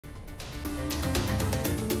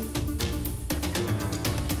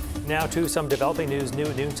Now to some developing news new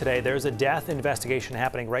at noon today. There's a death investigation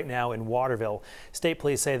happening right now in Waterville. State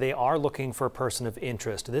police say they are looking for a person of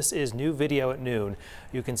interest. This is new video at noon.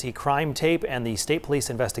 You can see crime tape and the state police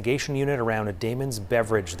investigation unit around a Damon's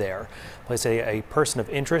Beverage there. Police say a person of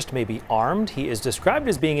interest may be armed. He is described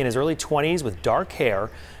as being in his early 20s with dark hair.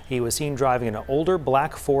 He was seen driving an older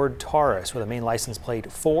black Ford Taurus with a Maine license plate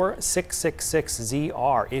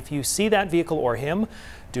 4666ZR. If you see that vehicle or him,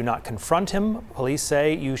 do not confront him. Police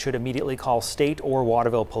say you should immediately call state or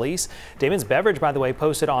Waterville police. Damon's Beverage, by the way,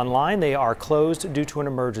 posted online. They are closed due to an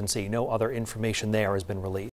emergency. No other information there has been released.